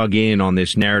so dug in on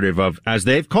this narrative of, as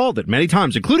they've called it many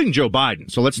times, including Joe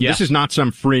Biden. So this is not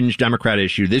some fringe Democrat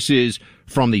issue. This is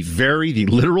from the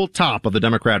literal top of the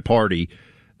Democrat Party,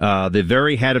 the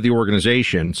very head of the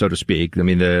organization, so to speak. I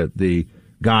mean, the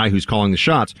guy who's calling the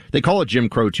shots. They call it Jim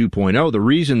Crow 2.0. The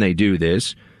reason they do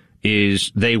this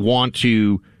is they want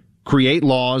to create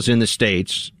laws in the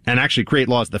states and actually create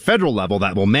laws at the federal level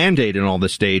that will mandate in all the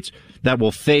states that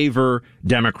will favor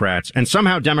Democrats. And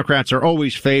somehow Democrats are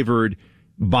always favored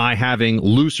by having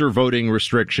looser voting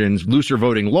restrictions, looser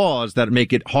voting laws that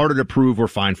make it harder to prove or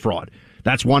find fraud.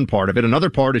 That's one part of it. Another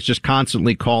part is just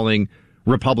constantly calling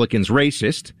Republicans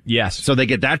racist. Yes. So they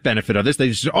get that benefit of this.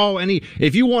 They just,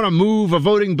 if you want to move a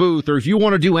voting booth or if you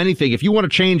want to do anything, if you want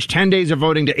to change 10 days of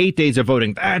voting to 8 days of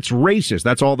voting, that's racist.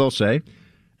 That's all they'll say.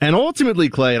 And ultimately,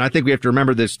 Clay, and I think we have to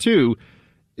remember this too,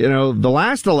 the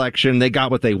last election, they got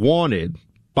what they wanted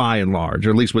by and large, or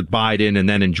at least with Biden and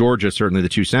then in Georgia, certainly the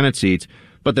 2 Senate seats.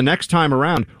 But the next time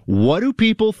around, what do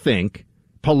people think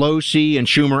Pelosi and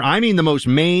Schumer, I mean the most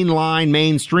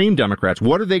mainstream Democrats,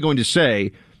 what are they going to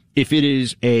say if it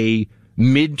is a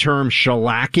midterm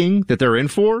shellacking that they're in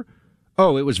for?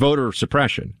 Oh, it was voter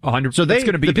suppression. 100%. So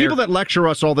people that lecture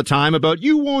us all the time about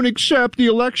you won't accept the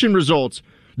election results,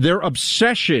 their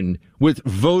obsession with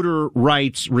voter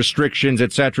rights restrictions,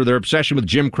 etc., their obsession with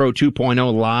Jim Crow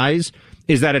 2.0 lies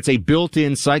is that it's a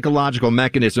built-in psychological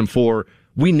mechanism for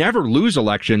we never lose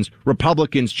elections.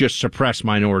 Republicans just suppress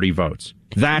minority votes.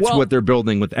 That's what they're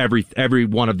building with every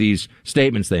one of these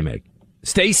statements they make.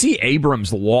 Stacey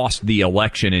Abrams lost the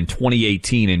election in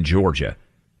 2018 in Georgia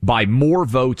by more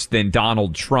votes than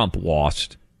Donald Trump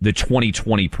lost the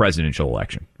 2020 presidential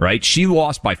election, right? She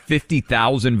lost by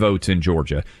 50,000 votes in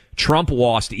Georgia. Trump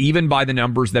lost, even by the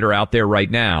numbers that are out there right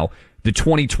now, the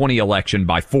 2020 election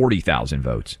by 40,000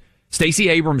 votes. Stacey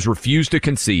Abrams refused to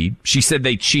concede. She said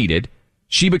they cheated.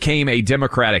 She became a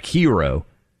Democratic hero.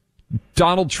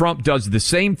 Donald Trump does the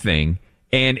same thing,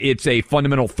 and it's a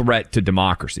fundamental threat to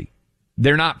democracy.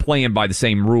 They're not playing by the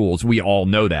same rules. We all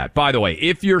know that. By the way,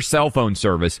 if your cell phone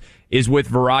service is with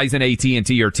Verizon,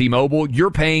 AT&T, or T-Mobile,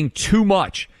 you're paying too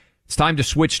much. It's time to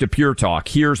switch to Pure Talk.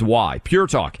 Here's why. Pure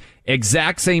Talk,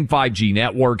 exact same 5G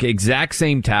network, exact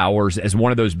same towers as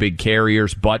one of those big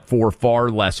carriers, but for far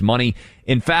less money.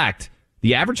 In fact,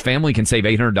 the average family can save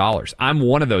 $800. I'm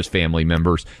one of those family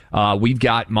members. We've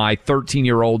got my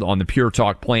 13-year-old on the Pure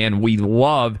Talk plan. We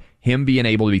love him being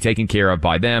able to be taken care of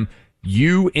by them.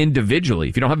 You individually,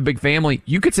 if you don't have a big family,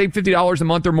 you could save $50 a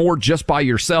month or more just by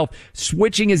yourself.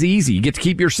 Switching is easy. You get to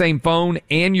keep your same phone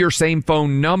and your same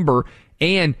phone number.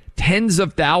 And tens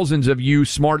of thousands of you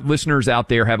smart listeners out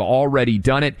there have already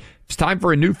done it. It's time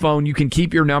for a new phone. You can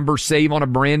keep your number, save on a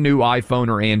brand new iPhone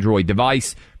or Android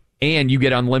device, and you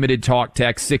get unlimited talk,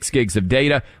 text, 6 gigs of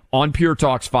data on Pure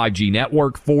Talk's 5G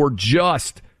network for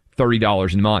just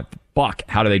 $30 a month. Buck,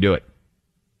 how do they do it?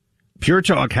 Pure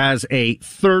Talk has a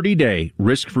 30-day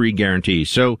risk-free guarantee,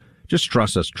 so just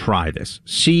trust us. Try this.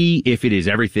 See if it is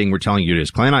everything we're telling you it is.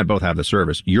 Clay and I both have the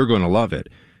service. You're going to love it.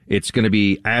 It's going to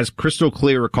be as crystal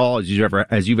clear a call as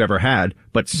you've ever had,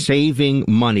 but saving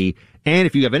money. And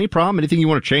if you have any problem, anything you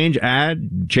want to change,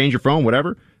 change your phone,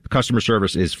 whatever, the customer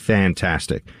service is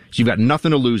fantastic. So you've got nothing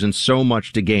to lose and so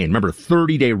much to gain. Remember,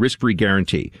 30-day risk-free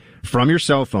guarantee from your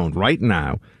cell phone right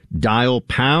now. Dial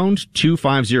pound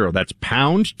 250. That's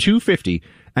pound 250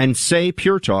 and say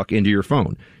Pure Talk into your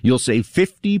phone. You'll save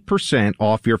 50%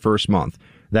 off your first month.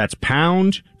 That's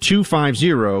pound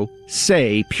 250.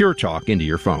 Say Pure Talk into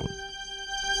your phone.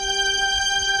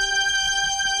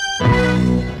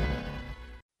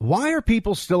 Why are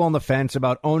people still on the fence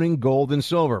about owning gold and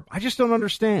silver? I just don't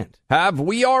understand. Have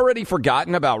we already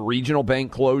forgotten about regional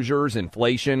bank closures,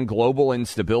 inflation, global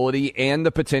instability, and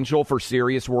the potential for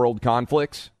serious world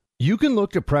conflicts? You can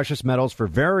look to precious metals for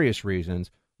various reasons.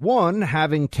 1,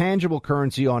 having tangible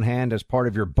currency on hand as part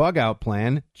of your bug-out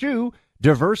plan. 2,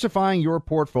 diversifying your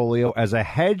portfolio as a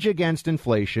hedge against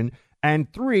inflation.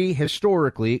 And 3,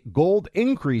 historically, gold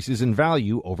increases in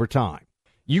value over time.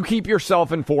 You keep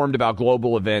yourself informed about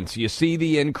global events. You see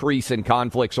the increase in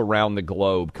conflicts around the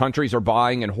globe. Countries are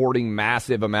buying and hoarding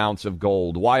massive amounts of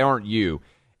gold. Why aren't you?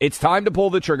 It's time to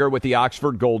pull the trigger with the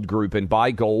Oxford Gold Group and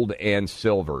buy gold and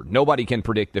silver. Nobody can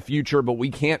predict the future, but we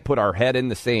can't put our head in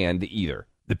the sand either.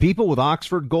 The people with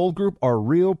Oxford Gold Group are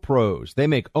real pros. They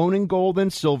make owning gold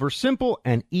and silver simple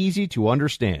and easy to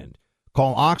understand.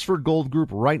 Call Oxford Gold Group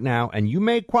right now, and you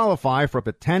may qualify for up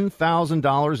to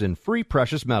 $10,000 in free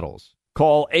precious metals.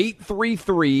 Call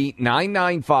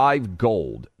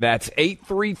 833-995-GOLD. That's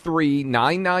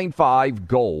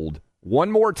 833-995-GOLD.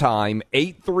 One more time,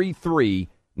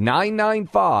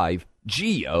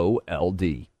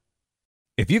 833-995-GOLD.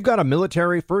 If you've got a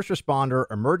military, first responder,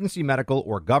 emergency medical,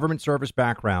 or government service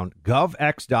background,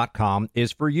 GovX.com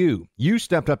is for you. You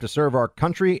stepped up to serve our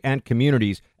country and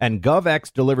communities, and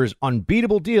GovX delivers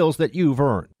unbeatable deals that you've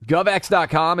earned.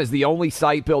 GovX.com is the only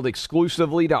site built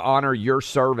exclusively to honor your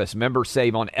service. Members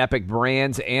save on epic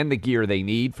brands and the gear they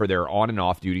need for their on- and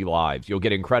off-duty lives. You'll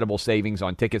get incredible savings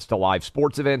on tickets to live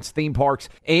sports events, theme parks,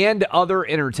 and other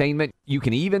entertainment. You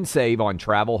can even save on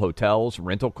travel, hotels,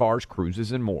 rental cars,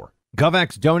 cruises, and more.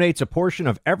 GovX donates a portion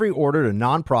of every order to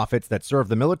nonprofits that serve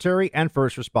the military and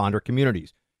first responder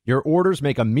communities. Your orders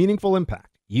make a meaningful impact.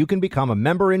 You can become a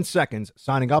member in seconds.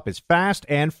 Signing up is fast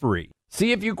and free.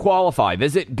 See if you qualify.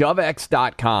 Visit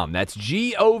GovX.com. That's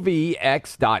GOVX.com.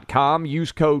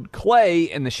 Use code CLAY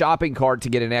in the shopping cart to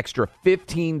get an extra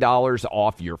 $15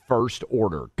 off your first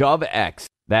order. GovX.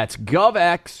 That's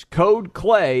GovX, code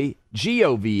CLAY,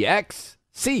 GOVXCLAY.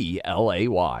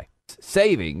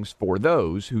 Savings for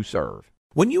those who serve.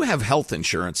 When you have health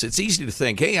insurance, it's easy to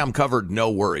think, hey, I'm covered, no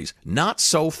worries. Not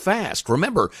so fast.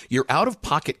 Remember, your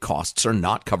out-of-pocket costs are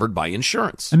not covered by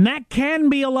insurance. And that can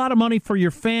be a lot of money for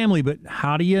your family, but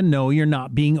how do you know you're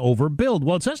not being overbilled?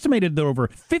 Well, it's estimated that over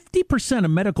 50%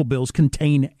 of medical bills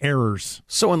contain errors.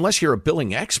 So unless you're a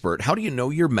billing expert, how do you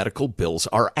know your medical bills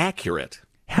are accurate?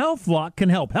 HealthLock can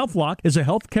help. HealthLock is a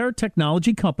healthcare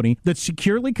technology company that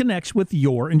securely connects with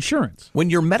your insurance. When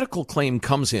your medical claim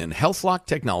comes in, HealthLock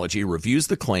technology reviews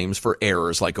the claims for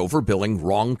errors like overbilling,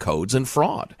 wrong codes, and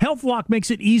fraud. HealthLock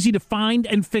makes it easy to find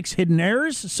and fix hidden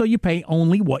errors, so you pay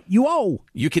only what you owe.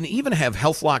 You can even have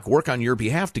HealthLock work on your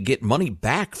behalf to get money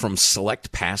back from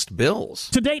select past bills.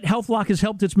 To date, HealthLock has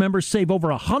helped its members save over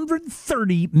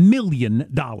 $130 million.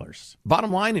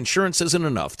 Bottom line, insurance isn't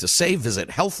enough. To save, visit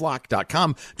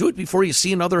healthlock.com. Do it before you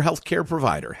see another healthcare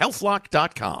provider.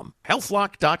 healthlock.com.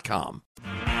 healthlock.com.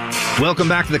 Welcome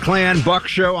back to the Clay and Buck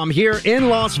Show. I'm here in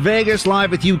Las Vegas, live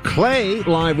with you, Clay,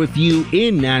 live with you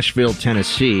in Nashville,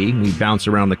 Tennessee. We bounce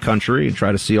around the country and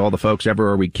try to see all the folks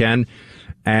everywhere we can.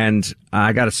 And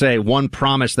I got to say, one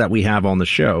promise that we have on the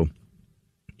show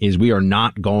is we are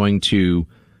not going to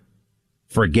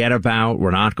forget about,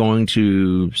 we're not going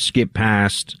to skip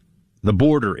past the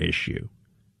border issue.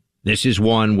 This is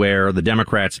one where the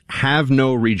Democrats have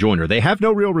no rejoinder. They have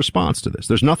no real response to this.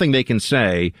 There's nothing they can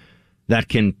say that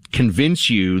can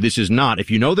convince you this is not, if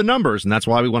you know the numbers, and that's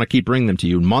why we want to keep bringing them to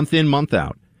you month in, month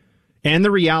out, and the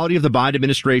reality of the Biden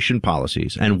administration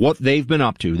policies and what they've been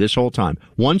up to this whole time.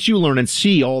 Once you learn and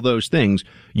see all those things,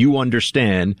 you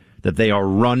understand that they are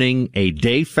running a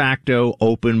de facto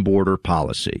open border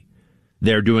policy.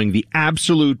 They're doing the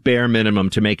absolute bare minimum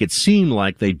to make it seem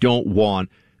like they don't want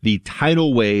the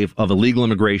tidal wave of illegal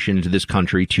immigration into this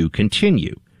country to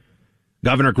continue.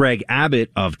 Governor Greg Abbott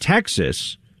of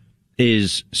Texas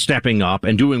is stepping up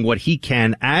and doing what he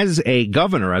can as a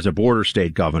governor, as a border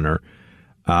state governor.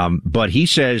 But he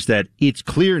says that it's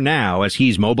clear now, as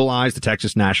he's mobilized the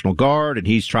Texas National Guard and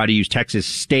he's tried to use Texas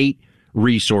state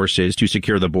resources to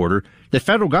secure the border, the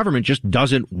federal government just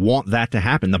doesn't want that to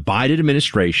happen. The Biden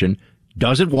administration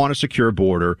doesn't want a secure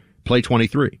border. Play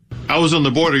 23. I was on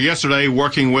the border yesterday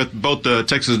working with both the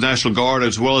Texas National Guard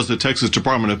as well as the Texas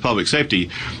Department of Public Safety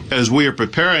as we are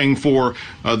preparing for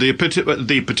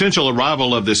the potential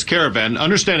arrival of this caravan,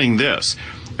 understanding this,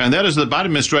 and that is the Biden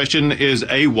administration is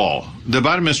AWOL. The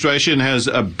Biden administration has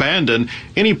abandoned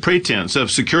any pretense of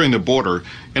securing the border,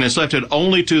 and it's left it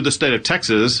only to the state of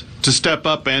Texas to step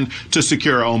up and to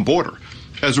secure our own border.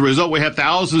 As a result, we have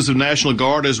thousands of National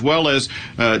Guard as well as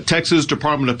Texas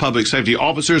Department of Public Safety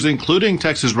officers, including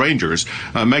Texas Rangers,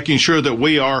 making sure that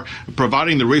we are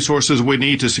providing the resources we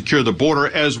need to secure the border,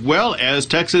 as well as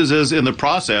Texas is in the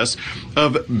process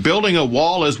of building a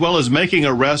wall as well as making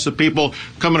arrests of people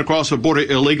coming across the border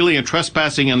illegally and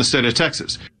trespassing in the state of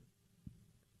Texas.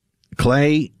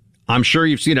 Clay, I'm sure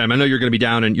you've seen it. I know you're going to be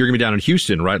down in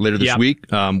Houston, right, later this week.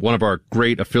 One of our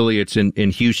great affiliates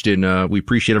in Houston. We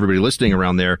appreciate everybody listening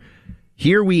around there.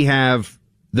 Here we have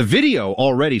the video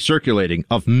already circulating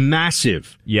of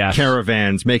massive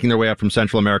caravans making their way up from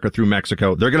Central America through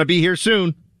Mexico. They're going to be here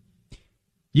soon.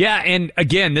 Yeah, and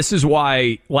again, this is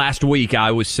why last week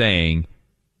I was saying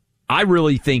I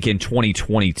really think in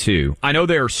 2022, I know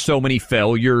there are so many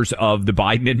failures of the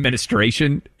Biden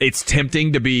administration. It's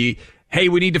tempting to be, hey,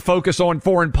 we need to focus on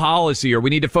foreign policy, or we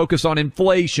need to focus on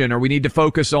inflation, or we need to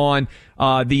focus on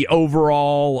the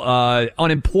overall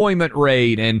unemployment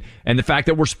rate and the fact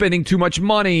that we're spending too much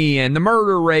money and the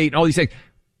murder rate and all these things.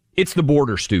 It's the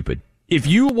border, stupid. If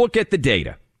you look at the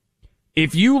data,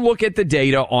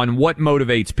 on what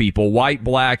motivates people, white,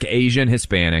 black, Asian,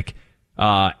 Hispanic,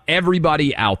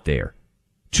 everybody out there,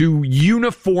 to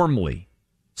uniformly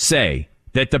say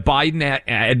that the Biden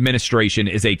administration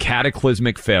is a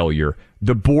cataclysmic failure,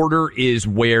 the border is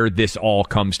where this all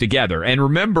comes together. And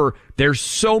remember, there's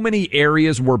so many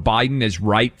areas where Biden is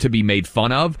right to be made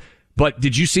fun of. But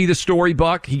did you see the story,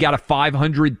 Buck? He got a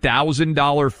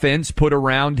 $500,000 fence put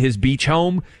around his beach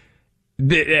home.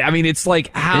 I mean, it's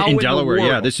like how in Delaware.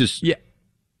 Yeah, this is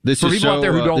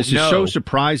so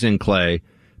surprising, Clay,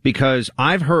 because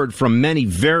I've heard from many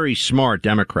very smart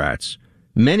Democrats,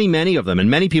 many of them, and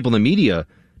many people in the media,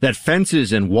 that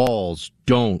fences and walls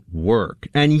don't work.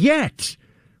 And yet,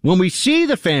 when we see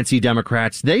the fancy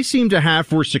Democrats, they seem to have,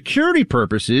 for security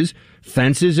purposes,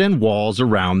 fences and walls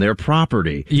around their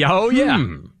property. Oh, yeah.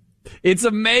 It's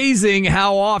amazing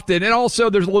how often, and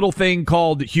also there's a little thing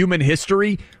called human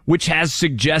history, which has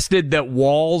suggested that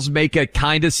walls make a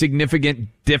kind of significant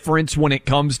difference when it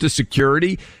comes to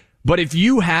security. But if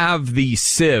you have the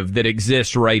sieve that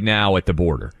exists right now at the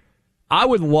border, I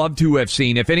would love to have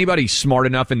seen, if anybody's smart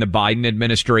enough in the Biden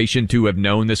administration to have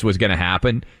known this was going to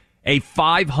happen, a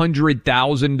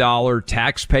 $500,000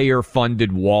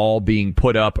 taxpayer-funded wall being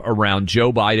put up around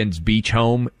Joe Biden's beach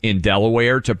home in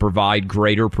Delaware to provide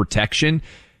greater protection.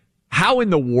 How in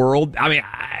the world? I mean,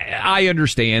 I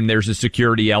understand there's a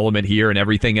security element here and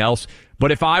everything else,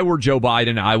 but if I were Joe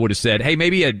Biden, I would have said, hey,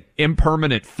 maybe an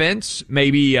impermanent fence,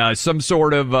 maybe some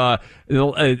sort of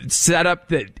setup,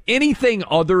 that anything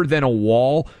other than a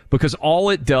wall, because all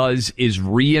it does is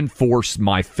reinforce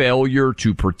my failure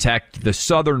to protect the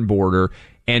southern border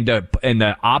and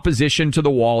the opposition to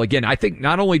the wall. Again, I think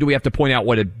not only do we have to point out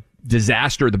what a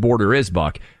disaster the border is,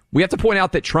 Buck, we have to point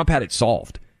out that Trump had it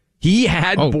solved. He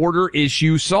had border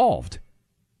issues solved.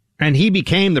 And he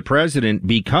became the president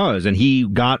and he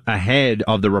got ahead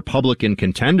of the Republican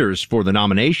contenders for the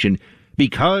nomination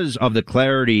because of the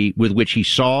clarity with which he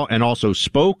saw and also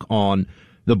spoke on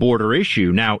the border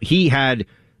issue. Now, he had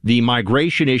the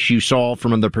migration issue solved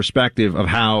from the perspective of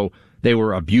how they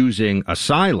were abusing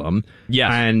asylum. Yes.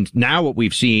 And now what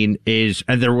we've seen is,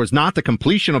 and there was not the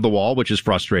completion of the wall, which is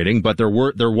frustrating, but there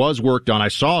was work done. I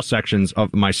saw sections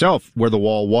of myself where the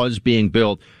wall was being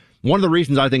built. One of the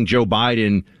reasons I think Joe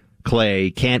Biden, Clay,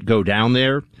 can't go down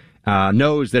there,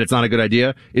 knows that it's not a good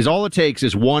idea, is all it takes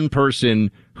is one person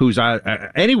who's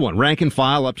anyone, rank and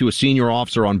file up to a senior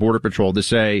officer on Border Patrol, to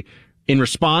say, in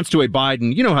response to a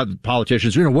Biden, you know how the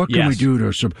politicians, what can we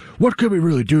do what can we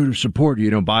really do to support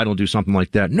you? Biden will do something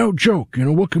like that. No joke.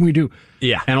 What can we do?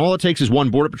 Yeah. And all it takes is one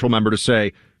Border Patrol member to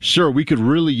say, sir, we could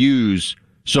really use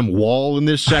some wall in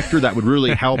this sector that would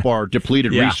really help our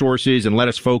depleted resources and let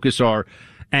us focus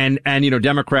and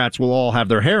Democrats will all have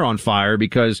their hair on fire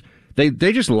because they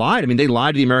just lied. I mean, they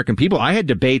lied to the American people. I had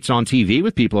debates on TV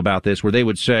with people about this where they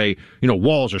would say,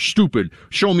 walls are stupid.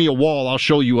 Show me a wall. I'll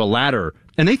show you a ladder.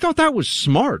 And they thought that was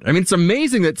smart. I mean, it's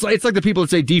amazing that it's like the people that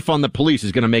say defund the police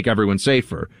is going to make everyone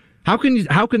safer. How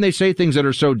can they say things that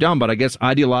are so dumb? But I guess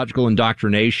ideological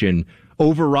indoctrination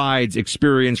overrides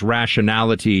experience,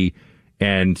 rationality,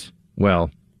 and,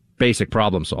 basic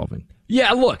problem solving.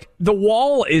 Yeah, look, the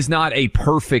wall is not a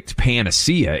perfect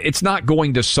panacea. It's not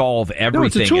going to solve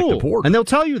everything at the border. And they'll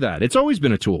tell you that. It's always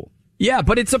been a tool. Yeah,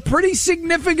 but it's a pretty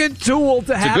significant tool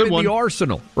to have in the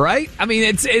arsenal, right? I mean,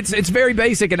 it's very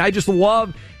basic, and I just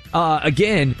love,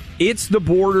 again, it's the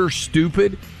border,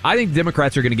 stupid. I think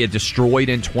Democrats are going to get destroyed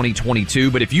in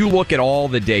 2022, but if you look at all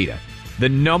the data, the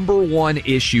number one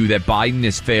issue that Biden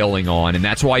is failing on, and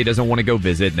that's why he doesn't want to go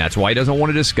visit, and that's why he doesn't want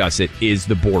to discuss it, is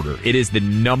the border. It is the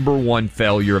number one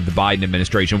failure of the Biden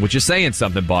administration, which is saying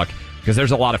something, Buck, because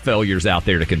there's a lot of failures out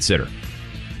there to consider.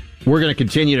 We're going to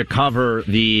continue to cover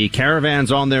the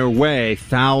caravans on their way,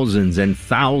 thousands and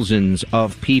thousands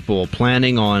of people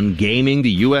planning on gaming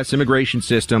the U.S. immigration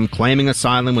system, claiming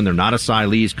asylum when they're not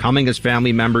asylees, coming as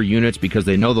family member units because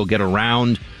they know they'll get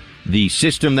around the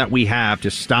system that we have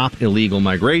to stop illegal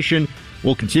migration.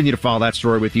 We'll continue to follow that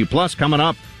story with you. Plus, coming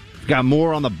up, we've got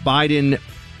more on the Biden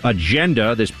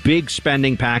agenda, this big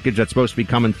spending package that's supposed to be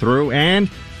coming through, and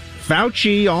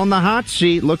Fauci on the hot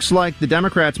seat. Looks like the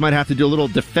Democrats might have to do a little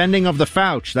defending of the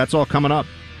Fauci. That's all coming up.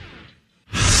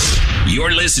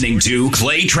 You're listening to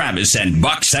Clay Travis and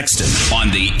Buck Sexton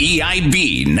on the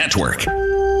EIB Network.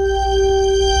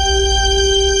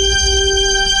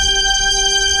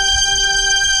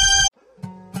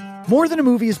 More Than a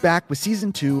Movie is back with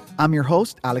Season 2. I'm your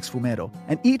host, Alex Fumero,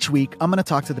 and each week I'm going to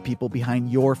talk to the people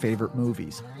behind your favorite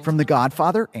movies. From The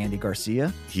Godfather, Andy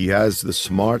Garcia. He has the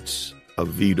smarts of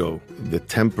Vito, the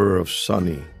temper of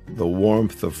Sonny, the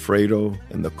warmth of Fredo,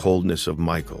 and the coldness of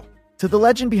Michael. To the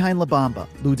legend behind La Bamba,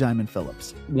 Lou Diamond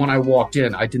Phillips. When I walked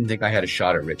in, I didn't think I had a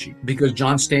shot at Richie because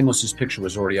John Stamos' picture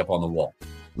was already up on the wall.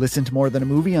 Listen to More Than a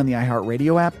Movie on the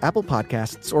iHeartRadio app, Apple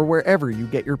Podcasts, or wherever you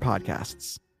get your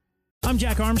podcasts. I'm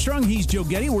Jack Armstrong. He's Joe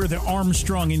Getty. We're the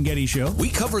Armstrong and Getty Show. We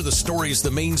cover the stories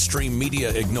the mainstream media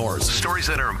ignores. Stories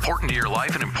that are important to your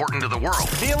life and important to the world.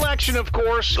 The election, of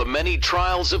course. The many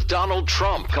trials of Donald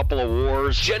Trump. Couple of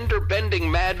wars. Gender-bending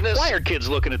madness. Why are kids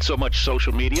looking at so much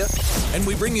social media? And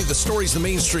we bring you the stories the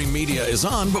mainstream media is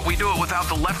on, but we do it without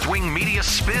the left-wing media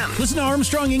spin. Listen to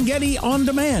Armstrong and Getty on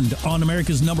demand on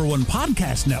America's #1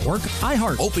 podcast network,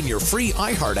 iHeart. Open your free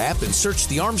iHeart app and search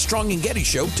The Armstrong and Getty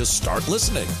Show to start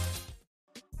listening.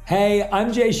 Hey,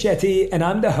 I'm Jay Shetty, and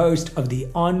I'm the host of the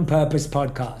On Purpose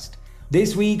podcast.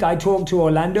 This week, I talked to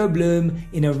Orlando Bloom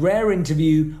in a rare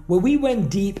interview where we went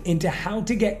deep into how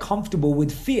to get comfortable with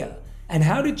fear and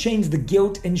how to change the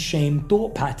guilt and shame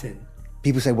thought pattern.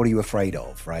 People say, what are you afraid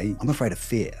of, right? I'm afraid of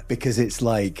fear because it's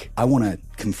like I want to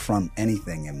confront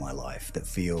anything in my life that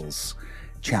feels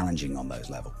challenging on those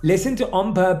levels. Listen to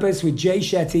On Purpose with Jay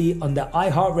Shetty on the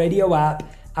iHeartRadio app,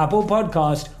 Apple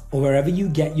Podcast, or wherever you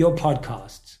get your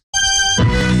podcasts.